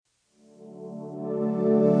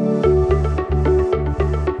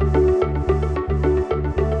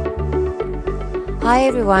Hi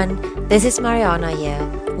everyone, this is Mariana here.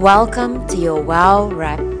 Welcome to your Wow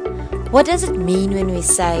Wrap. What does it mean when we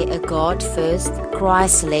say a God first,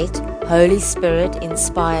 Christ led, Holy Spirit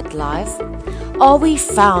inspired life? Are we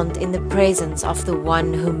found in the presence of the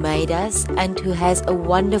one who made us and who has a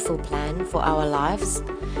wonderful plan for our lives?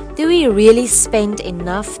 Do we really spend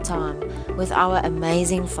enough time with our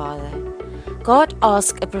amazing Father? God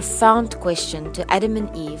asked a profound question to Adam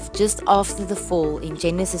and Eve just after the fall in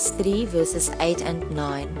Genesis 3 verses 8 and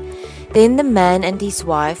 9. Then the man and his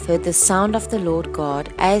wife heard the sound of the Lord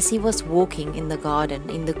God as he was walking in the garden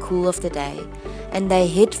in the cool of the day, and they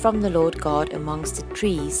hid from the Lord God amongst the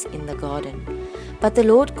trees in the garden. But the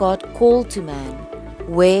Lord God called to man,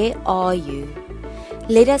 "Where are you?"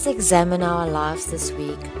 Let us examine our lives this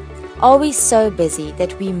week. Are we so busy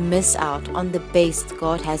that we miss out on the best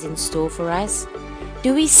God has in store for us?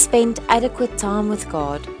 Do we spend adequate time with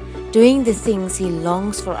God, doing the things He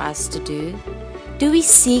longs for us to do? Do we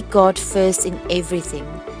seek God first in everything?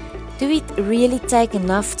 Do we really take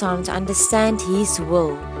enough time to understand His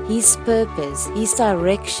will, His purpose, His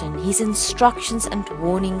direction, His instructions and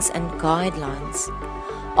warnings and guidelines?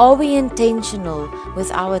 Are we intentional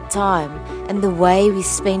with our time and the way we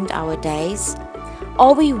spend our days?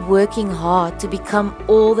 Are we working hard to become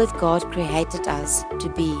all that God created us to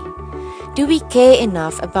be? Do we care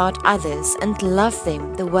enough about others and love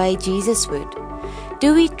them the way Jesus would?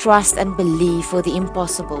 Do we trust and believe for the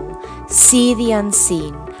impossible, see the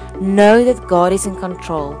unseen, know that God is in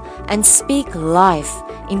control, and speak life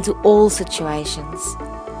into all situations?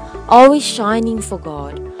 Are we shining for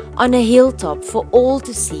God on a hilltop for all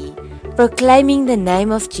to see, proclaiming the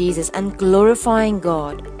name of Jesus and glorifying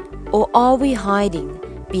God? Or are we hiding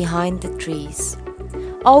behind the trees?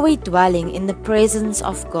 Are we dwelling in the presence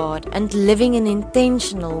of God and living an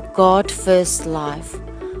intentional God-first life?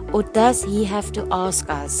 Or does He have to ask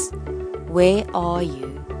us, "Where are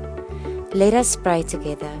you?" Let us pray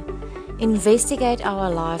together. Investigate our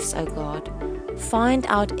lives, O God. Find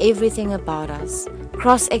out everything about us.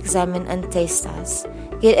 Cross-examine and test us.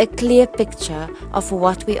 Get a clear picture of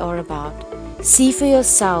what we are about. See for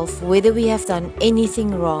yourself whether we have done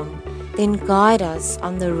anything wrong. Then guide us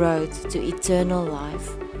on the road to eternal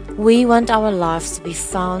life. We want our lives to be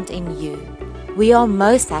found in You. We are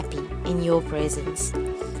most happy in Your presence.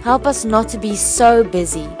 Help us not to be so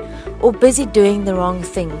busy or busy doing the wrong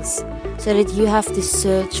things so that You have to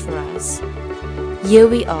search for us. Here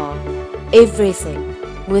we are, everything,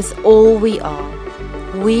 with all we are.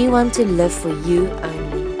 We want to live for You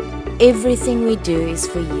only. Everything we do is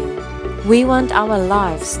for You. We want our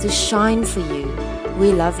lives to shine for You.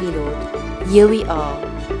 We love You, Lord. Here we are,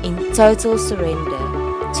 in total surrender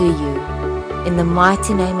to You. In the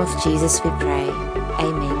mighty name of Jesus we pray.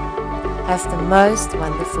 Amen. Have the most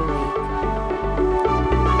wonderful week.